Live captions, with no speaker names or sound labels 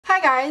Hi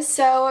guys,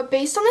 so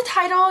based on the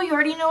title, you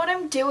already know what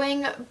I'm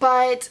doing,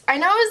 but I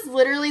know it was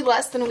literally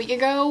less than a week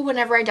ago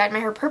whenever I dyed my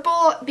hair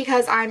purple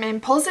because I'm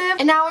impulsive,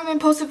 and now I'm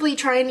impulsively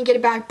trying to get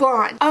it back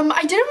blonde.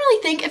 I didn't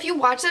really think, if you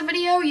watched that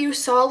video, you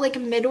saw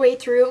like midway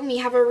through me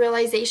have a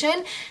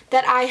realization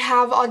that I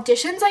have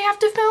auditions I have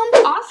to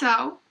film.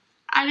 Also,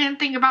 I didn't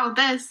think about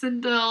this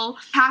until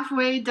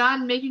halfway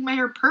done making my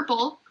hair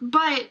purple,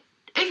 but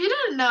if you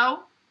didn't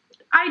know,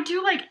 I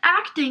do like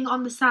acting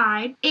on the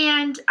side,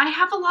 and I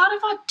have a lot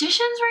of auditions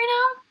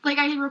right now. Like,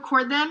 I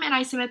record them and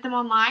I submit them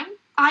online.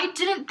 I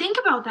didn't think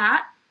about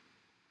that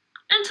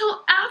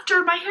until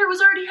after my hair was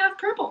already half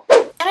purple.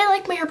 And I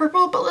like my hair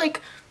purple, but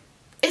like,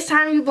 it's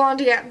time to be blonde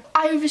again.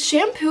 I've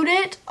shampooed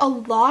it a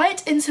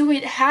lot, and so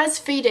it has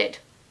faded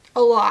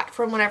a lot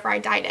from whenever I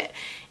dyed it.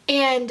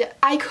 And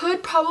I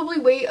could probably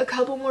wait a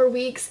couple more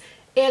weeks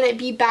and it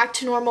be back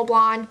to normal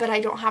blonde, but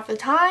I don't have the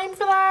time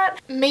for that.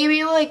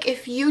 Maybe like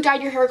if you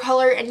dyed your hair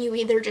color and you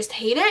either just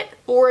hate it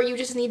or you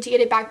just need to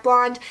get it back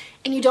blonde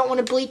and you don't want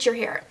to bleach your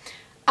hair.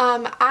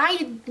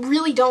 I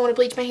really don't want to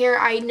bleach my hair.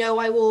 I know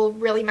I will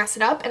really mess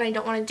it up and I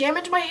don't want to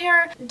damage my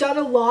hair. Done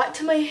a lot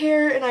to my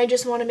hair and I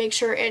just want to make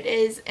sure it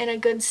is in a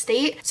good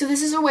state. So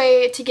this is a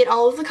way to get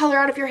all of the color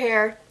out of your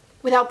hair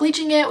without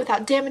bleaching it,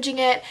 without damaging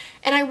it.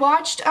 And I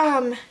watched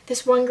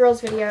this one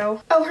girl's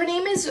video. Oh, her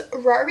name is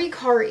Rari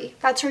Karis.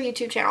 That's her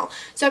YouTube channel.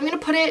 So I'm gonna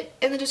put it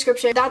in the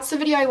description. That's the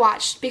video I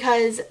watched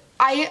because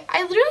I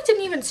literally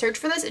didn't even search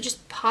for this. It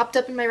just popped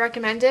up in my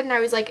recommended and I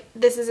was like,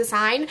 this is a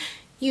sign.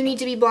 You need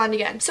to be blonde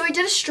again. So I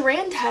did a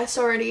strand test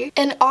already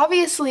and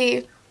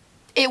obviously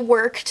it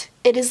worked.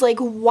 It is like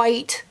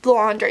white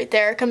blonde right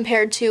there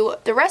compared to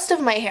the rest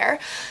of my hair.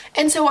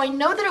 And so I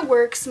know that it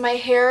works. My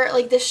hair,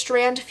 like this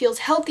strand feels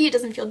healthy. It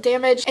doesn't feel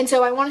damaged. And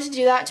so I wanted to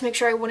do that to make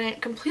sure I wouldn't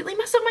completely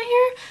mess up my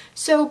hair.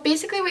 So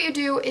basically what you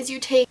do is you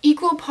take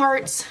equal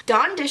parts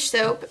Dawn dish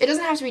soap. It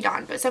doesn't have to be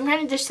Dawn, but some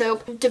kind of dish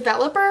soap.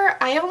 Developer.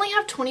 I only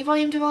have 20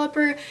 volume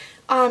developer.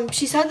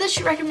 She said that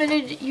she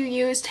recommended you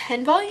use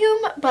 10 volume,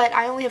 but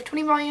I only have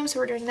 20 volume, so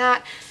we're doing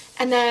that.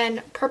 And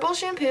then purple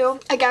shampoo.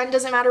 Again,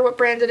 doesn't matter what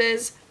brand it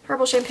is.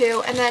 Purple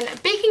shampoo. And then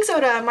baking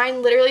soda.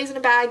 Mine literally is in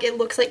a bag. It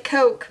looks like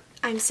Coke.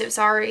 I'm so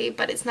sorry,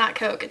 but it's not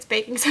Coke. It's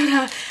baking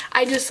soda.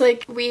 I just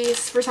like, we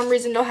for some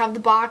reason don't have the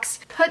box.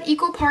 Put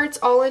equal parts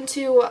all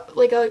into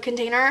like a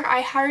container.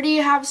 I already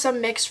have some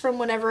mixed from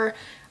whenever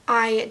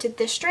I did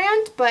this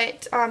strand,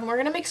 but we're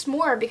gonna mix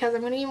more because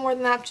I'm gonna need more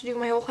than that to do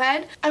my whole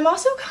head. I'm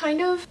also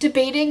kind of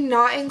debating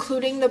not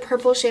including the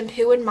purple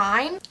shampoo in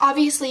mine.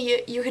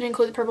 Obviously you can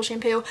include the purple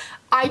shampoo.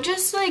 I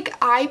just like,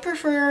 I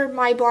prefer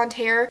my blonde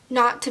hair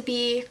not to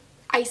be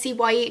icy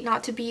white,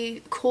 not to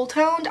be cool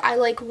toned. I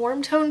like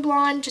warm toned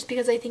blonde just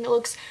because I think it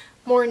looks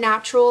more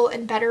natural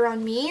and better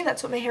on me.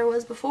 That's what my hair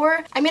was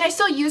before. I mean, I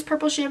still use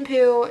purple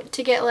shampoo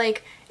to get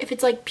like, if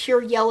it's like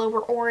pure yellow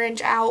or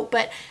orange out,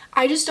 but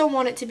I just don't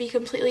want it to be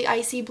completely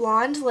icy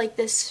blonde like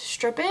this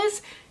strip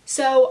is.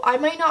 So I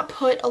might not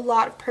put a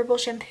lot of purple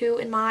shampoo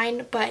in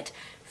mine, but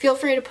feel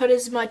free to put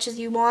as much as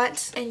you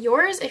want in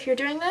yours if you're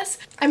doing this.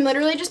 I'm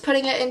literally just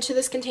putting it into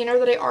this container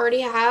that I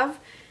already have.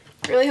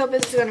 I really hope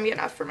this is going to be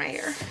enough for my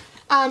hair.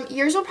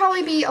 Yours will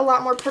probably be a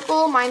lot more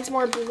purple. Mine's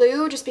more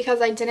blue just because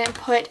I didn't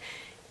put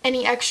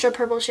any extra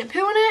purple shampoo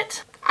in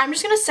it. I'm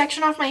just going to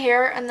section off my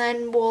hair and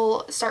then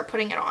we'll start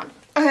putting it on.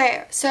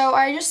 Okay, so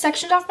I just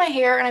sectioned off my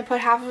hair and I put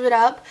half of it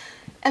up.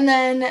 And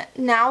then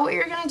now what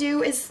you're going to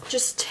do is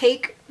just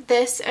take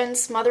this and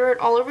smother it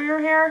all over your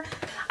hair.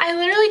 I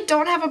literally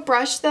don't have a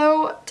brush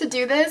though to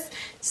do this,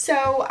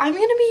 so I'm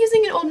going to be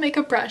using an old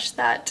makeup brush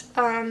that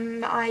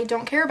I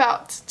don't care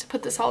about to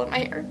put this all in my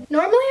hair.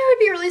 Normally I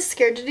would be really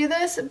scared to do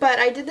this, but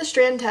I did the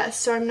strand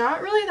test, so I'm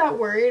not really that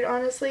worried,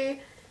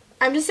 honestly.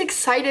 I'm just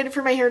excited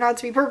for my hair not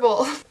to be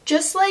purple.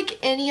 Just like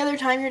any other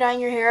time you're dyeing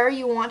your hair,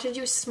 you want to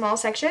do small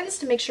sections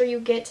to make sure you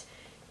get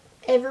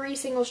every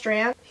single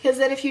strand, because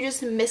then if you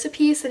just miss a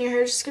piece then your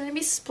hair is just going to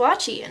be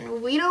splotchy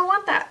and we don't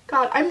want that.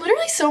 God, I'm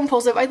literally so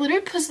impulsive. I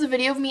literally posted the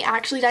video of me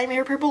actually dyeing my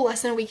hair purple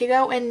less than a week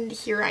ago and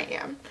here I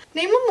am.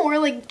 Name a more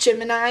like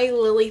Gemini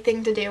Lily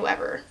thing to do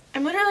ever.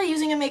 I'm literally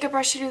using a makeup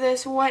brush to do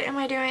this. What am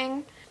I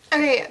doing?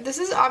 Okay, this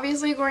is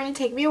obviously going to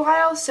take me a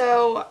while,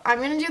 so I'm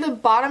going to do the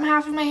bottom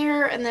half of my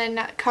hair and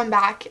then come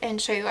back and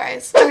show you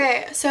guys.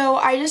 Okay, so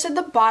I just did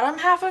the bottom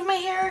half of my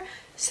hair,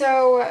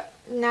 so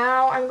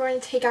now I'm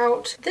going to take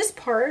out this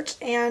part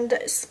and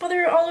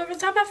smother it all over the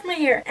top half of my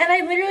hair. And I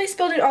literally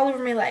spilled it all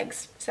over my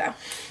legs, so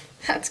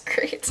that's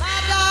great. My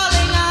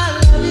darling, I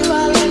love you,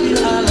 I love you,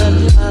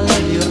 I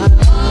love you, I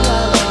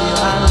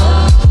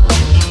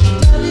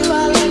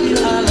love you,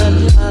 I love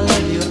you, I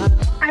love you.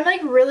 I'm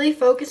like really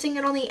focusing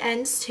it on the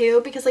ends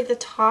too, because like the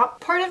top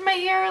part of my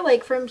hair,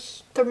 like from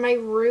my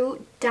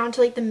root down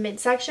to like the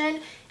midsection,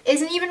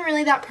 isn't even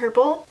really that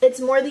purple. It's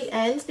more the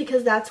ends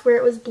because that's where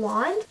it was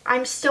blonde.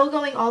 I'm still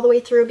going all the way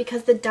through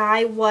because the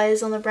dye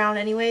was on the brown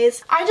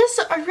anyways. I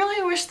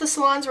really wish the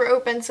salons were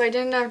open so I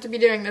didn't have to be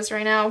doing this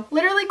right now.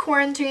 Literally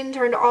quarantine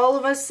turned all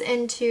of us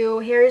into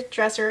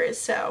hairdressers,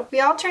 so we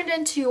all turned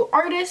into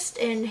artists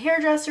and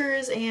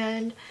hairdressers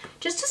and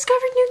just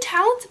discovered new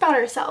talents about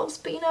ourselves.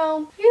 But you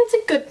know, it's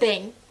a good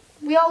thing.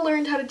 We all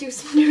learned how to do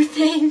some new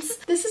things.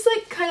 This is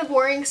like kind of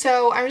boring,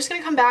 so I'm just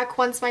gonna come back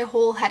once my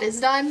whole head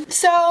is done.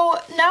 So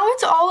now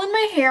it's all in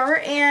my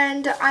hair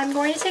and I'm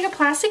going to take a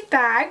plastic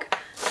bag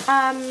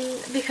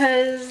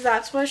because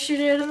that's what she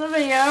did in the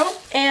video,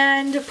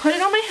 and put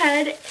it on my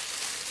head.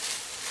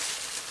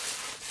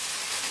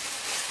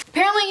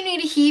 Apparently you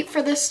need a heat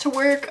for this to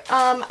work.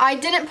 I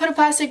didn't put a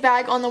plastic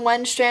bag on the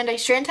one strand I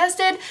strand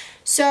tested,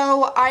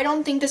 so I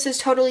don't think this is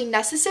totally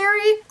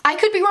necessary. I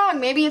could be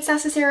wrong. Maybe it's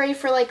necessary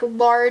for like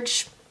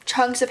large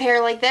chunks of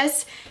hair like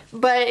this,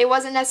 but it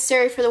wasn't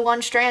necessary for the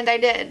one strand I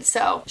did.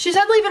 So she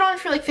said leave it on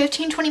for like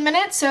 15-20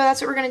 minutes, so that's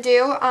what we're gonna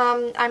do.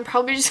 I'm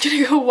probably just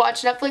gonna go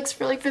watch Netflix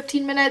for like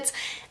 15 minutes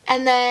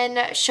and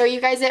then show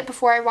you guys it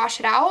before I wash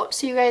it out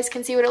so you guys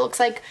can see what it looks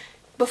like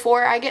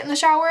before I get in the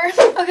shower.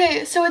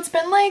 Okay, so it's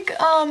been like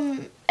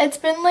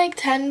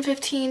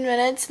 10-15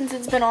 minutes since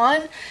it's been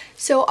on.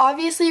 So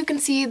obviously you can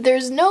see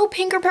there's no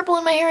pink or purple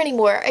in my hair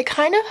anymore. It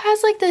kind of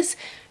has like this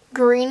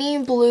greeny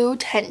blue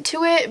tint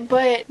to it,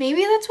 but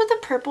maybe that's what the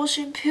purple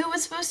shampoo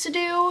was supposed to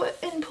do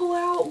and pull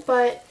out.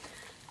 But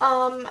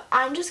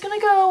I'm just gonna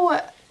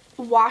go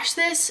wash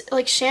this,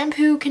 like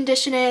shampoo,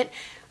 condition it,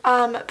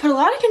 put a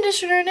lot of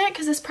conditioner in it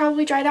because this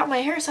probably dried out my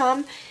hair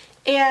some,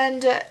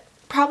 and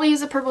probably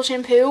use a purple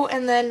shampoo,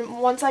 and then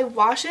once I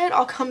wash it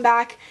I'll come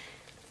back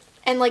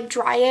and like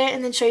dry it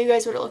and then show you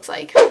guys what it looks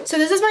like. So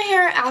this is my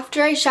hair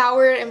after I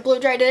showered and blow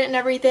dried it and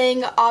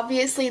everything.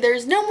 Obviously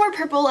there's no more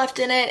purple left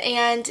in it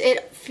and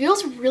it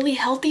feels really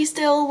healthy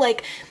still.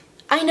 Like,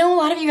 I know a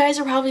lot of you guys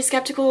are probably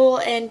skeptical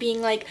and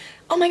being like,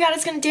 oh my god,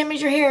 it's gonna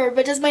damage your hair,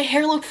 but does my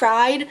hair look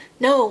fried?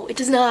 No, it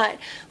does not.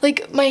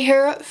 Like, my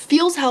hair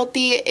feels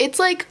healthy. It's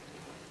like,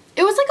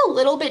 it was like a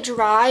little bit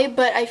dry,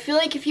 but I feel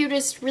like if you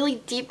just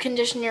really deep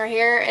condition your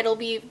hair, it'll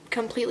be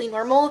completely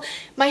normal.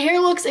 My hair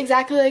looks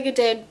exactly like it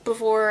did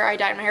before I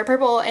dyed my hair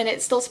purple, and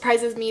it still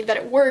surprises me that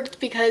it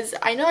worked because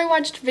I know I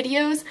watched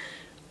videos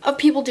of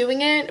people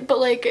doing it, but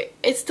like,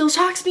 it still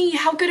shocks me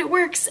how good it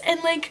works,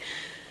 and like,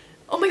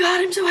 oh my god,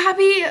 I'm so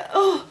happy.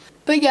 Oh.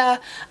 But yeah,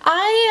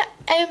 I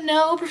am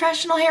no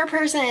professional hair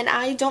person.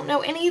 I don't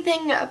know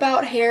anything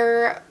about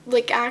hair,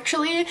 like,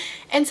 actually,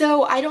 and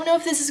so I don't know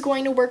if this is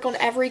going to work on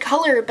every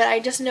color, but I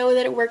just know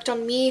that it worked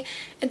on me,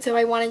 and so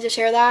I wanted to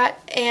share that.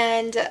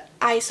 And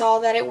I saw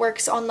that it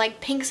works on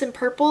like pinks and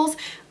purples.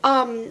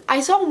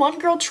 I saw one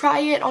girl try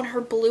it on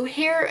her blue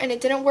hair and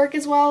it didn't work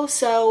as well,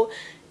 so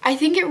I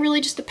think it really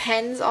just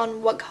depends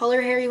on what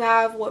color hair you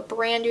have, what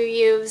brand you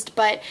used,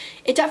 but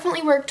it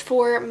definitely worked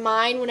for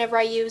mine whenever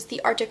I used the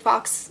Arctic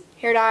Fox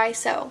hair dye,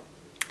 so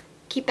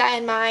keep that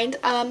in mind.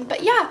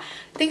 But yeah,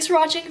 thanks for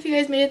watching if you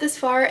guys made it this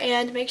far,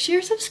 and make sure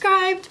you're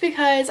subscribed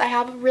because I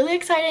have really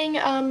exciting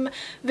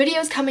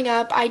videos coming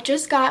up. I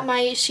just got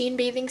my Shein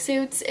bathing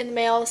suits in the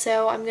mail,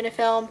 so I'm gonna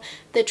film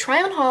the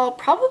try on haul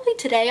probably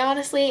today,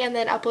 honestly, and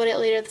then upload it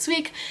later this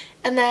week.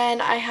 And then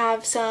I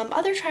have some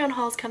other try on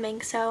hauls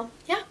coming, so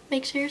yeah,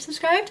 make sure you're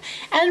subscribed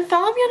and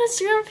follow me on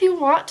Instagram if you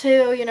want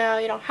to. You know,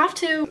 you don't have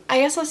to. I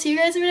guess I'll see you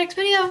guys in my next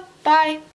video. Bye!